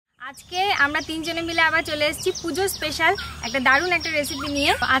আজকে আমরা তিনজনে মিলে আবার চলে এসেছি পুজো স্পেশাল একটা দারুণ একটা রেসিপি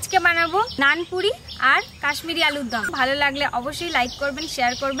নিয়ে। আজকে বানাবো নান পুরি আর কাশ্মীরি আলুর দম। ভালো লাগলে অবশ্যই লাইক করবেন,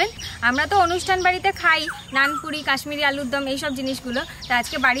 শেয়ার করবেন। আমরা তো অনুষ্ঠান বাড়িতে খাই নান পুরি, কাশ্মীরি আলুর দম এইসব জিনিসগুলো, তো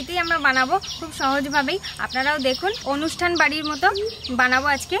আজকে বাড়িতেই আমরা বানাবো খুব সহজভাবেই। আপনারাও দেখুন, অনুষ্ঠান বাড়ির মতো বানাবো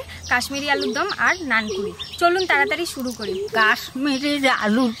আজকে কাশ্মীরি আলুর দম আর নান পুরি। চলুন তাড়াতাড়ি শুরু করি। কাশ্মীরি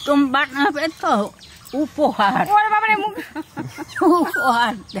আলুর দম বানাবে তো উপহার,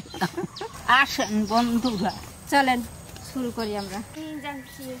 উপহার আসেন বন্ধুরা, চলেন শুরু করি আমরা।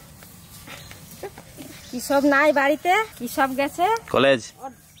 কি সব নাই বাড়িতে, কি সব গেছে কলেজ,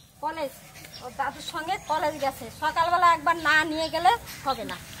 কলেজ ওর দাদুর সঙ্গে কলেজ গেছে। সকালবেলা একবার না নিয়ে গেলে হবে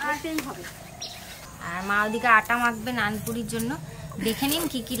না, হবে। আর মা ওদিকে আটা মাখবে নানপুরির জন্য। দেখে নিন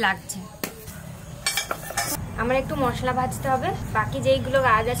কি কি লাগছে। আমার একটু মশলা ভাজতে হবে, বাকি যেইগুলো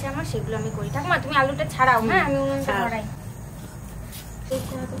কাজ আছে আমার সেগুলো আমি করি। ঠাকুমা তুমি আলুটা ছাড়াও, হ্যাঁ আমি উনুনটা ধরাই।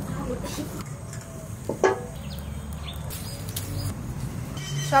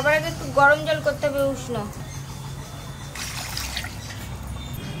 সবার আগে একটু গরম জল করতে হবে, উষ্ণ।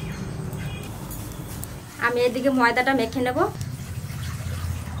 আমি এদিকে ময়দাটা মেখে নেব।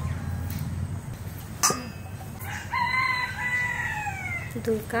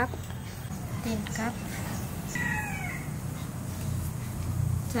 দুই কাপ, 3 কাপ,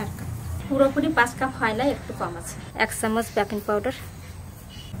 4 কাপ, পুরোপুরি 5 কাপ হয় না, একটু কম আছে। 1 চামচ বেকিং পাউডার,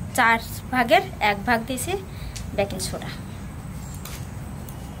 4 ভাগের 1 ভাগ দিয়েছি বেকিং সোডা,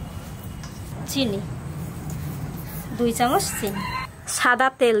 চিনি 2 চামচ চিনি, সাদা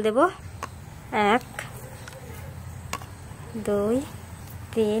তেল দেব 1, 2,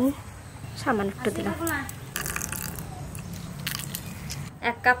 3, সামান্য একটু দিলাম।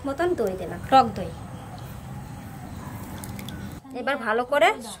 1 কাপ মতন দই দিলাম, টক দই। এবার ভালো করে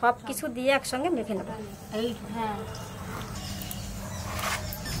সব কিছু দিয়ে একসঙ্গে মেখে নেব। হ্যাঁ,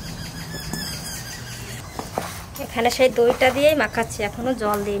 এখানে সেই দইটা দিয়েই মাখাচ্ছি, এখনো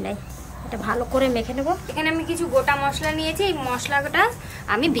জল দিই নাই। এটা ভালো করে মেখে নেব। এখানে আমি কিছু গোটা মশলা নিয়েছি, এই মশলাটা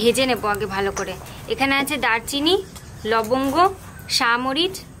আমি ভেজে নেব আগে ভালো করে। এখানে আছে দারচিনি, লবঙ্গ,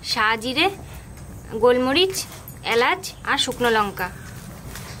 শাহমরিচ, শাহজিরে, গোলমরিচ, এলাচ আর শুকনো লঙ্কা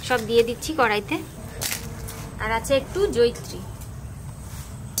সব দিয়ে দিচ্ছি কড়াইতে। আর আছে একটু জয়িত্রী।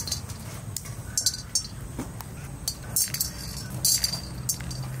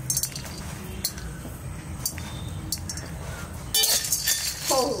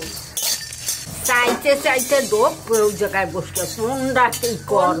 চাইতে চাইতে দোপ ওই জায়গায় বসতে কোনটা কি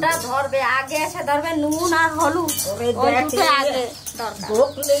কোনটা ধরবে, আগে এসে ধরবে নুন আর হলুদ, আগে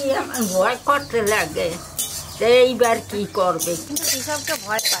ঢোকলেই আমার ভয় করতে লাগে। এইবার কি করবে? কিন্তু কৃষককে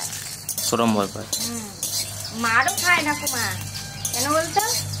ভয় পায়, চরম ভয় পায়। মারও খায় না কুমা, কেন বলতো?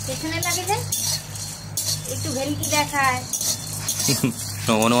 পেছনে লাগে যে একটু ভেলকি দেখায়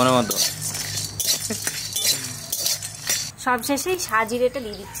মনে মতো। সব শেষেই সাজিরেটা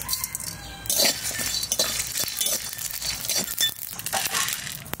দিয়ে দিচ্ছে।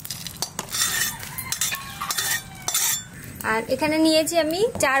 আর এখানে নিয়েছি আমি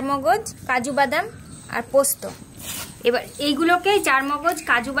 4 মগজ, কাজু বাদাম আর পোস্ত। এবার এইগুলোকে 4 মগজ,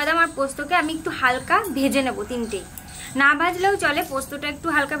 কাজু বাদাম আর পোস্তকে আমি একটু হালকা ভেজে নেব। 3টেই, না ভাজলেও চলে, পোস্তটা একটু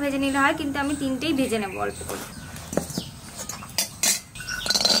হালকা ভেজে নিলে হয়, কিন্তু আমি 3টেই ভেজে নেব অল্প করে।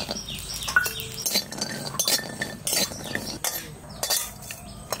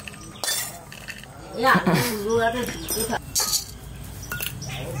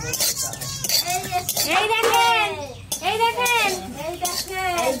 এই দেখেন, এই দেখেন, এই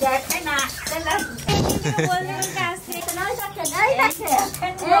দেখেন, এই দেখেন না বললেন কাজ থেকে নয় দেখেন, এই দেখেন,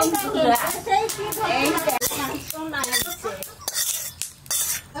 এই কি সোনা আছে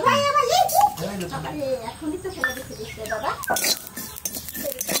ভাই, ভাই এখনই তো ফেলে দিতে দাদা।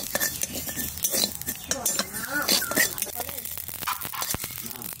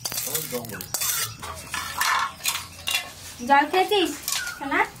 জল খেয়েছিস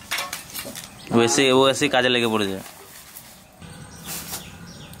না? ওয়েসে কাজে লেগে পড়েছে।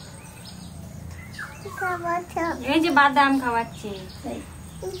 এই যে বাদাম খাওয়াচ্ছে,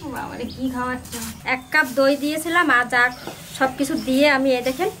 কি খাওয়াচ্ছে। 1 কাপ দই দিয়েছিলাম, আজ সবকিছু দিয়ে আমি এই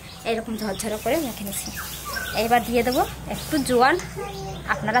দেখেন এরকম ঝরঝরে করে মেখে নিয়েছি। এইবার দিয়ে দেবো একটু জোয়ান।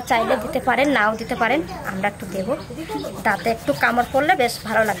 আপনারা চাইলে দিতে পারেন, নাও দিতে পারেন, আমরা একটু দেবো, তাতে একটু কামড় পড়লে বেশ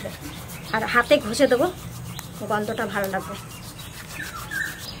ভালো লাগবে। আর হাতে ঘষে দেবো, গন্ধটা ভালো লাগবে।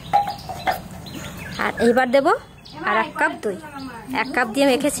 আর এইবার দেবো আর 1 কাপ দই। 1 কাপ দিয়ে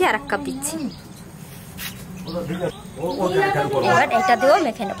মেখেছি, আর 1 কাপ দিচ্ছি। এবার এটা দিয়েও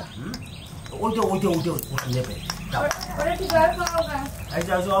মেখে নেবো।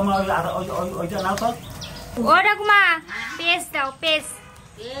 ও ঠাকুমা পেস্ট দাও, পেস্ট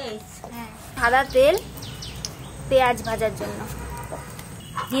সাদা তেল পেঁয়াজ ভাজার জন্য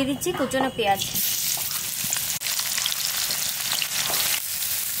দিয়ে দিচ্ছি কুচনো পেঁয়াজ।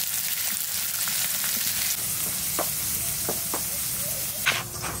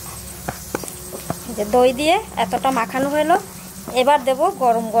 দই দিয়ে এতটা মাখানো হলো, এবার দেব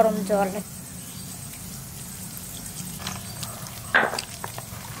গরম গরম জল।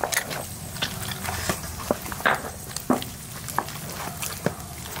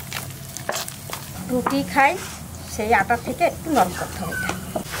 রুটি খাই সেই আটা থেকে একটু নরম করতে হবে।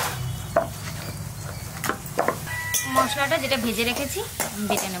 মশলাটা যেটা ভেজে রেখেছি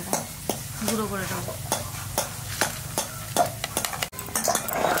বেটে নেব, গুঁড়ো করে নেব।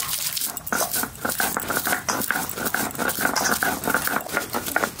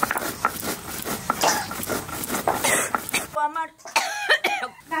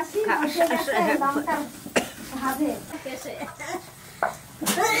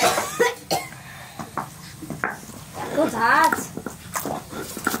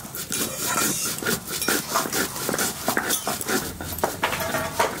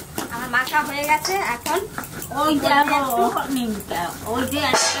 আমার মাখা হয়ে গেছে, এখন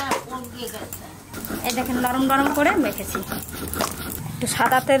এই দেখেন নরম নরম করে মেখেছি। একটু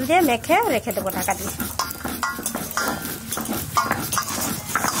সাদা তেল দিয়ে মেখে রেখে দেবো ঢাকা দিয়ে।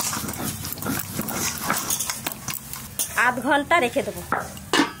 আধ ঘন্টা রেখে দেবো।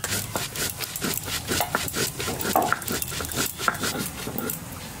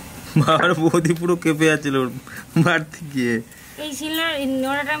 বাবার বৌদি পুরো কেঁপে যাচ্ছিল মারতে গিয়ে। এই শিলনোড়া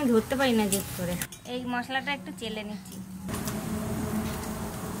নোড়াটা আমি ধরতে পারি না জেদ করে। এই মশলাটা একটু চেলে নিচ্ছি।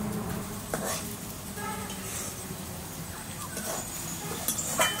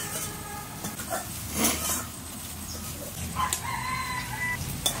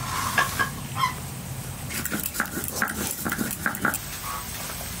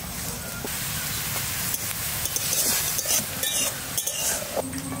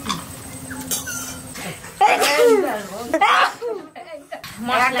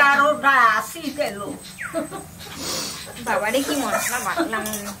 বাবারে কি মশলা বাটলাম।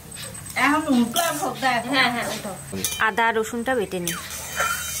 আদা রসুনটা বেটে নি।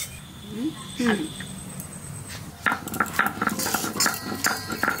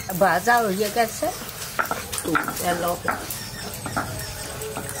 ভাজা হয়ে গেছে,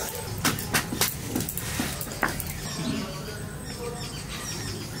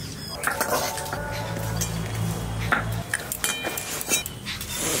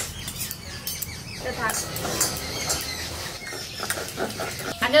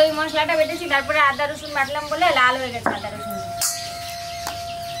 আগে ওই মশলাটা বেটেছি, তারপরে আদা রসুন বাটলাম বলে লাল হয়ে গেছে আদা রসুন।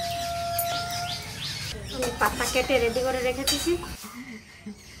 পাতা কেটে রেডি করে রেখেছি।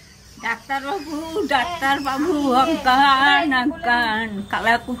 ডাক্তার বাবু অঙ্কান অঙ্কান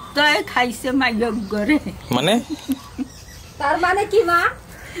কালা কুত্তায় খাইছে মাইয়ক করে। মানে তার মানে কি মা?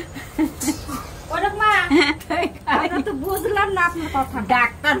 তো বুঝলাম না আপনার কথা।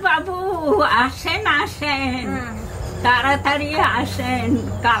 ডাক্তার বাবু আসেন আসেন, তাড়াতাড়ি আসেন,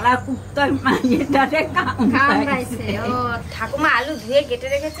 কালা কুত্তায় মাইয়েটারে কামড়াইছে। ও ঠাকুমা আলু ধুয়ে কেটে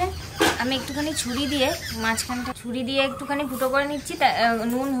রেখেছে, আমি একটুখানি ছুরি দিয়ে মাঝখানটা ছুরি দিয়ে একটুখানি ফুটো করে নিচ্ছি,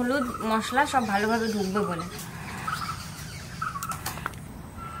 নুন হলুদ মশলা সব ভালোভাবে ঢুকবে বলে।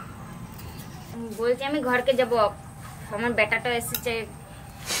 বলছি আমি ঘরকে যাব, আমার বেটাটা এসেছে,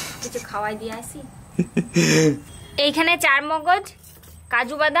 কিছু খাওয়াই দিয়ে আসি। এইখানে 4 মগজ,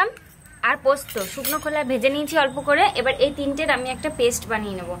 কাজু বাদাম আর পোস্ত শুকনো খোলা ভেজে নিয়েছি অল্প করে। এবার এই তিনটের আমি একটা পেস্ট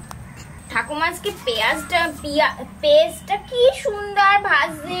বানিয়ে নেব। ঠাকুমা আজকে পেস্টটা কি সুন্দর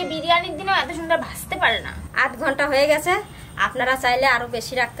ভাজে, বিরিয়ানির দিনেও এত সুন্দর ভাজতে পারে না। 8 ঘন্টা হয়ে গেছে, আপনারা চাইলে আরো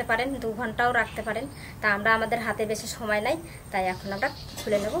বেশি রাখতে পারেন, 2 ঘন্টাও রাখতে পারেন। তা আমরা আমাদের হাতে বেশি সময় নাই, তাই এখন আমরা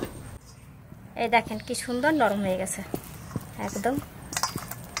খুলে নেব। এই দেখেন কি সুন্দর নরম হয়ে গেছে একদম।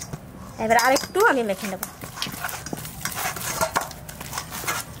 এবার আরেকটু আমি মেখে নেব।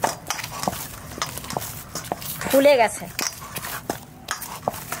 ফুলে গেছে,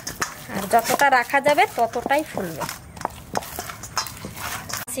 আর যতটা রাখা যাবে ততটাই ফুলবে।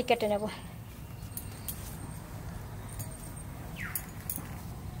 কেটে নেব।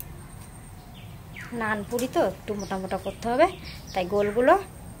 নানপুরি তো একটু মোটা মোটা করতে হবে, তাই গোলগুলো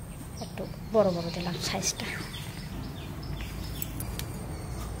একটু বড় বড় দিলাম সাইজটা।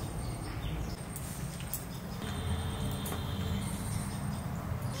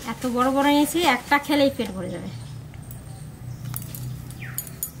 এত বড় বড় নিয়েছি, একটা খেলেই পেট ভরে যাবে।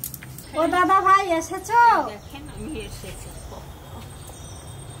 ও দাদা ভাই এসেছো?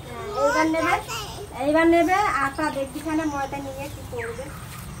 এইবার নেবে আটা, দেখবিখানে ময়দা নিয়ে কি করবে।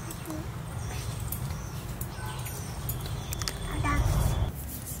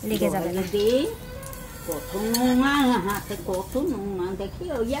 লেগে যাবে না। কত নোংরা হাতে, কত নোংরা দেখি।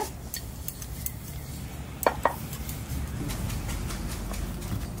 ওই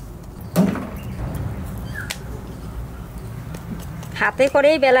হাতে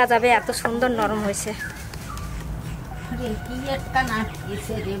করেই বেলা যাবে, এত সুন্দর নরম হয়েছে। কি একটা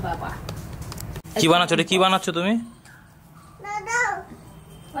নাচছে রে বাবা। কি বানাচ্ছো রে? কি বানাচ্ছো তুমি?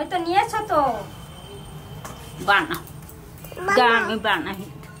 ওই তো নিয়েছো তো, বানা আমি বানাই।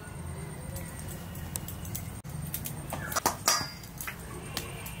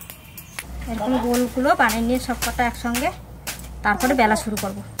 এরকম গোলগুলো বানিয়ে নিয়ে সব কটা একসঙ্গে, তারপরে বেলা শুরু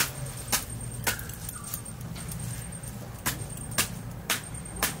করব।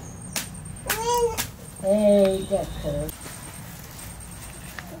 এই দেখো,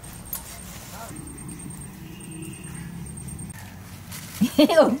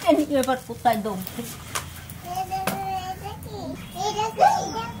 ওটা নিয়ে এবার কোথায় দম।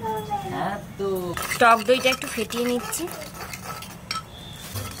 টক দইটা একটু ফেটিয়ে নিচ্ছি।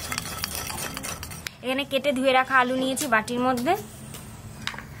 এখানে কেটে ধুয়ে রাখা আলু নিয়েছি বাটির মধ্যে।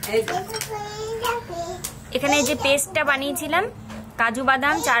 এখানে যে পেস্টটা বানিয়েছিলাম, কাজু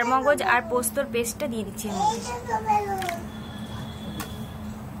বাদাম, চারমগজ আর পোস্তর পেস্টটা দিয়ে দিচ্ছি এর মধ্যে।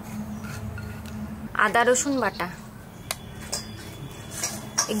 আদা রসুন বাটা,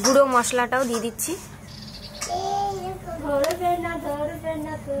 গুঁড়ো মশলাটাও দিয়ে দিচ্ছি।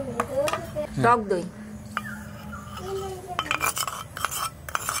 টক দই,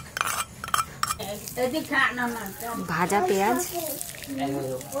 ভাজা পেঁয়াজ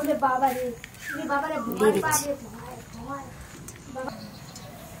দিয়ে দিচ্ছি।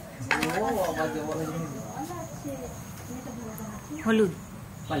 হলুদ,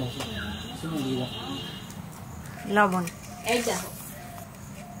 লবণ,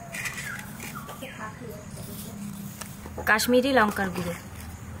 কাশ্মীরি লঙ্কার গুঁড়ো,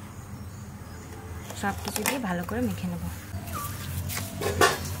 সব কিছু দিয়ে ভালো করে মেখে নেব।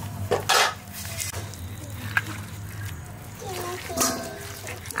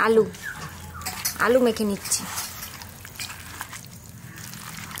 আলু মেখে নিচ্ছি।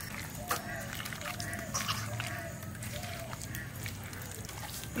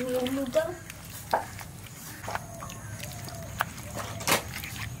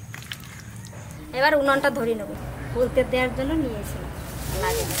 এবার উনুনটা ধরে নেব, বলতে দেওয়ার জন্য নিয়েছিলাম,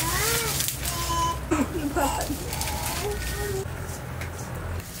 লাগে না।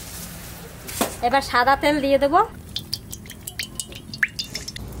 এবার সাদা তেল দিয়ে দেবো।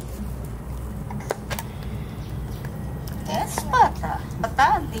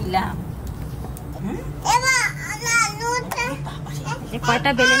 দিলাম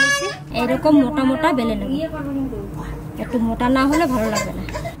কয়টা বেলে নিচ্ছি, এরকম মোটা মোটা বেলে নেব, একটু মোটা না হলে ভালো লাগবে না।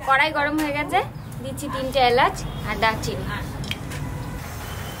 কড়াই গরম হয়ে গেছে, দিচ্ছি 3টে এলাচ আর দারচিনি।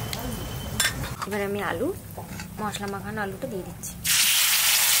 এবার আমি আলু, মশলা মাখানো আলুটা দিয়ে দিচ্ছি।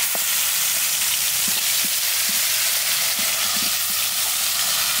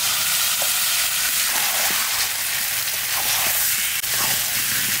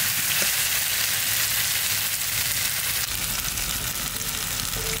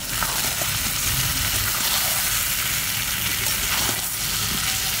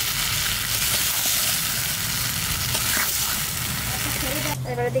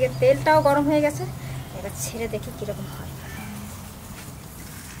 এবার এদিকে তেলটাও গরম হয়ে গেছে, এবার ছেড়ে দেখি কিরকম হয়।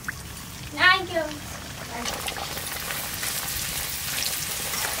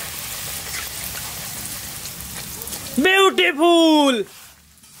 বিউটিফুল,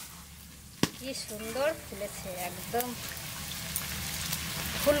 কি সুন্দর ফুলেছে, একদম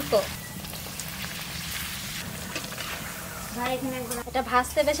ফুলকো। এটা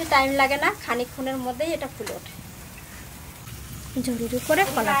ভাজতে বেশি টাইম লাগে না, খানিকক্ষণের মধ্যেই এটা ফুলে ওঠে। ঝুড়ি করে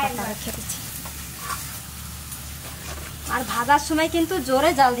কলা পাতা রেখে দিচ্ছি। আর ভাজার সময় কিন্তু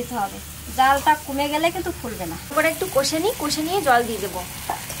জোরে জাল দিতে হবে, জালটা কমে গেলে কিন্তু ফুলবে না। এবার একটু কষে নিয়ে জল দিয়ে দেবো।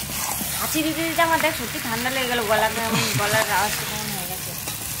 হাঁচি দিতে দিতে আমার দেখ সত্যি ঠান্ডা লেগে গেল, গলার আওয়াজ কেমন হয়ে গেছে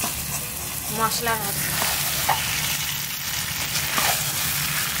মশলার হাতে।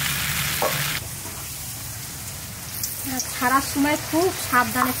 ছাড়ার সময় খুব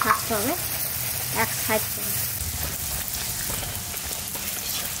সাবধানে থাকতে হবে, এক সাইড করে।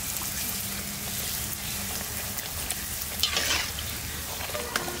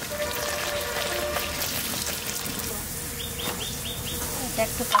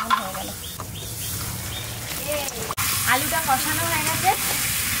 একটু কেমন হয়ে গেল, আলুটা কষানো হয়ে গেছে।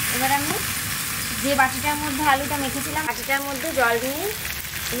 এবার আমি যে বাটিটার মধ্যে আলুটা মেখেছিলাম, বাটিটার মধ্যে জল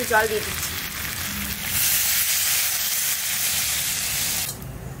দিয়ে দিচ্ছি।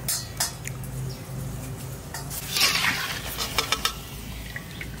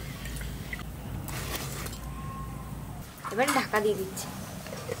 এবার ঢাকা দিয়ে দিচ্ছি।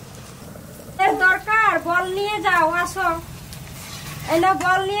 এর দরকার বল নিয়ে যাও, আসো এই না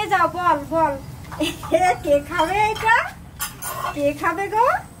বল নিয়ে যাও, বল বল। কে খাবে এটা? কে খাবে গো?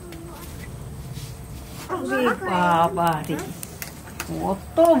 বাবা রে,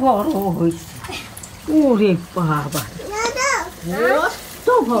 কত বড় হয়েছে। ওরে বাবা, কত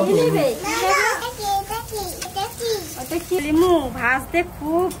বড়। লিমু ভাজতে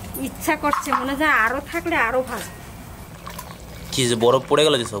খুব ইচ্ছা করছে, মনে হয় আরো থাকলে আরো ভাজ। কি যে বরফ পড়ে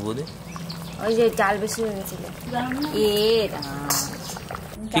গেল যে সব বুঝে। ওই যে চাল বেশি হয়ে গেছিল।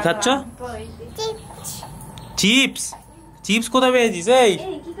 কি খাচ্ছ? চিপস। চিপস কোথায় পেয়েছিস? এই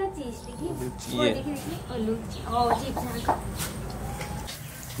কি খাচ্ছিস?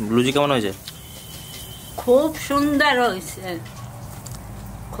 লুচি কেমন হয়েছে? খুব সুন্দর হয়েছে,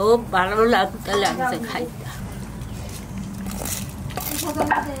 খুব ভালো লাগছে খাইতে।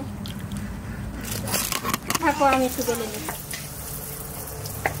 থাকো, আমি একটু বেলে নিই।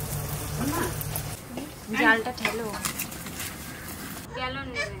 জালটা ঠেলো। গ্যালন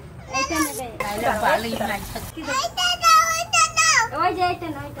নেবে, এইটা নেবে। ওই যে এইটা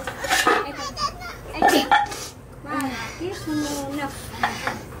না, এইটা কি সুন্দর না।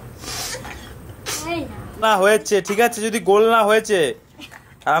 এই না না হয়েছে, ঠিক আছে, যদি গোল না হয়েছে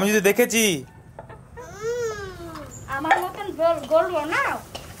আর আমি যদি দেখেছি। আমার মতন গোল গোল বানাও,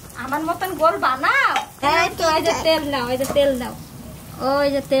 আমার মতন গোল বানাও। এই তো এই যে তেল নাও, এই যে তেল নাও, ওই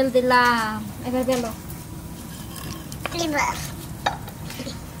যে তেল দিলাম। এবার বেলো,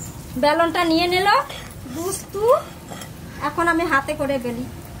 বেলনটা নিয়ে নিল বুঝতু। এখন আমি হাতে করে বেলি।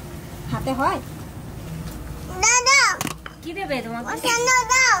 হাতে হয়? কি দেবে তোমাকে?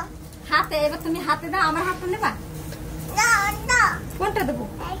 হাতে। এবার তুমি হাতে দাও, আমার হাতে নেবা? কোনটা দেবো?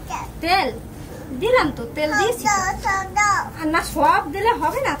 তেল দিলাম তো, তেল দিয়েছি। আর না সব দিলে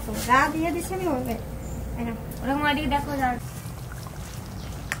হবে না তো, যা দিয়ে দিছি আমি হবে। ওরকম আগে দেখো, যা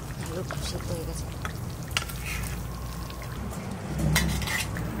সিদ্ধ হয়ে গেছে।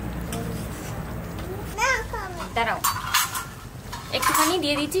 দাঁড়াও, একটুখানি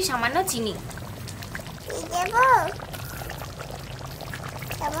দিয়ে দিচ্ছি সামান্য চিনি।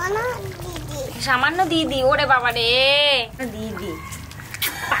 সামান্য দিদি। ওরে বাবা রে, দিদি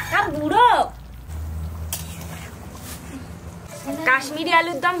পাকা বুড়ো। কাশ্মীরি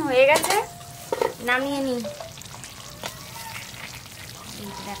আলুর দম হয়ে গেছে, নামিয়ে নি।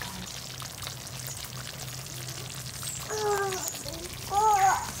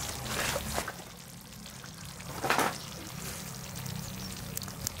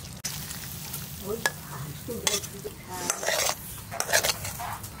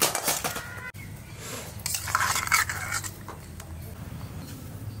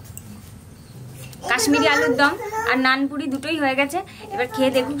 কাশ্মীরি আলুর দম আর নানপুরি দুটোই হয়ে গেছে। এবার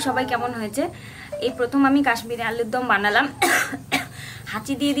খেয়ে দেখুন সবাই কেমন হয়েছে। এই প্রথম আমি কাশ্মীরি আলুর দম বানালাম।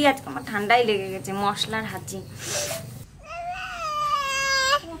 হাঁচি দিয়ে দিয়ে আজকে আমার ঠান্ডাই লেগে গেছে, মশলার হাঁচি।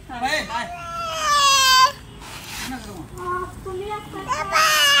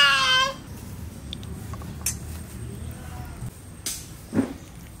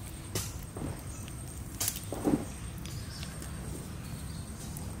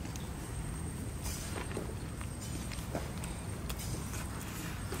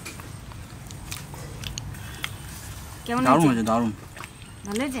 কেমন হয়েছে? দারুণ,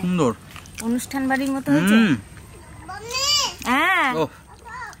 ভালো হয়েছে, সুন্দর, অনুষ্ঠান বাড়ির মতো হয়েছে। হ্যাঁ,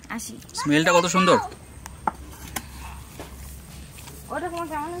 আসি। স্মেলটা কত সুন্দর। ওটা তোমার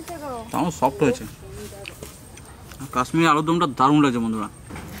কেমন হয়েছে গো? তাও সফট হয়েছে। কাশ্মীরি আলুর দমটা দারুণ লাগছে বন্ধুরা,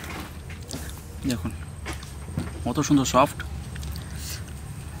 দেখুন কত সুন্দর সফট।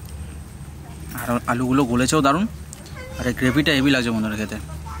 আর আলুগুলো গলেছেও দারুণ। আর এই গ্রেভিটা হেভি লাগছে বন্ধুরা খেতে।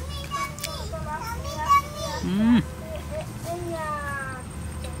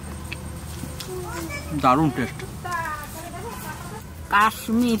 দারুণ টেস্ট।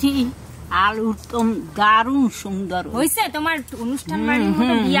 কাশ্মীরি আলুর দম দারুণ সুন্দর হয়েছে। তোমার অনুষ্ঠান বাড়ির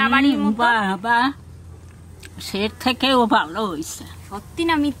মতো, বিয়া বাড়ির মতো। বাবা, সে থেকেও ভালো হয়েছে। সত্যি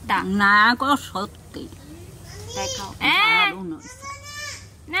না মিথ্যা? না গো, সত্যি। দেখাও। দারুণ হয়েছে।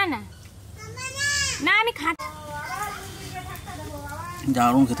 না না না, আমি খাচ্ছি।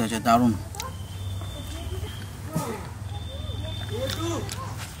 দারুণ খেতে হয়েছে, দারুণ।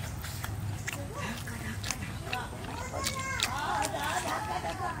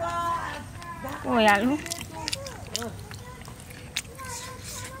 ওই আলু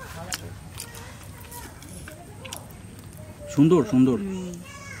সুন্দর সুন্দর।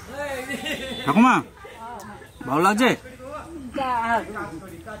 ঠাকুমা ভালো লাগছে?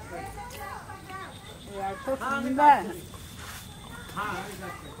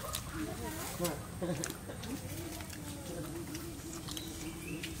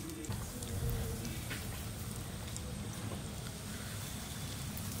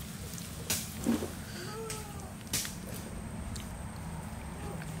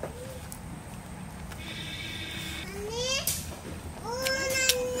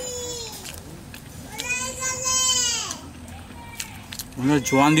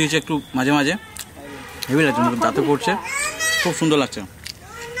 জোয়ান দিয়েছে একটু মাঝে মাঝে, হেভি লাগছে, দাঁতে পড়ছে, খুব সুন্দর লাগছে।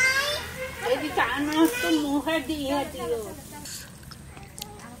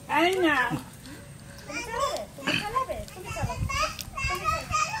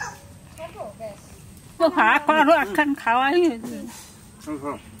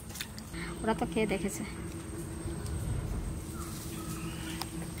 ওরা তো খেয়ে দেখেছে।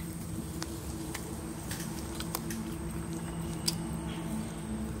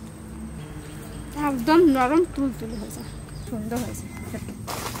 একদম নরম তুলতুলে হয়েছে, সুন্দর হয়েছে।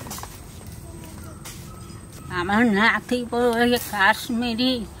 আমার নাতি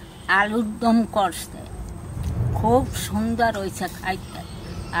কাশ্মীরি আলুর দম করছে, খুব সুন্দর হয়েছে খাইতে।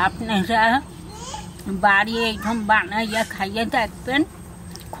 আপনারা বাড়ি এইরকম বানাইয়া খাইয়ে দেখবেন,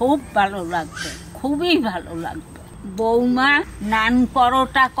 খুব ভালো লাগবে, খুবই ভালো লাগবে। বৌমা নান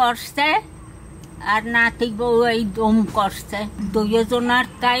পরোটা করছে আর নাতি বউ এই দম করছে, দুজনার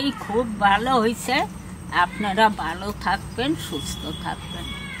তাই খুব ভালো হয়েছে। আপনারা ভালো থাকবেন, সুস্থ থাকবেন।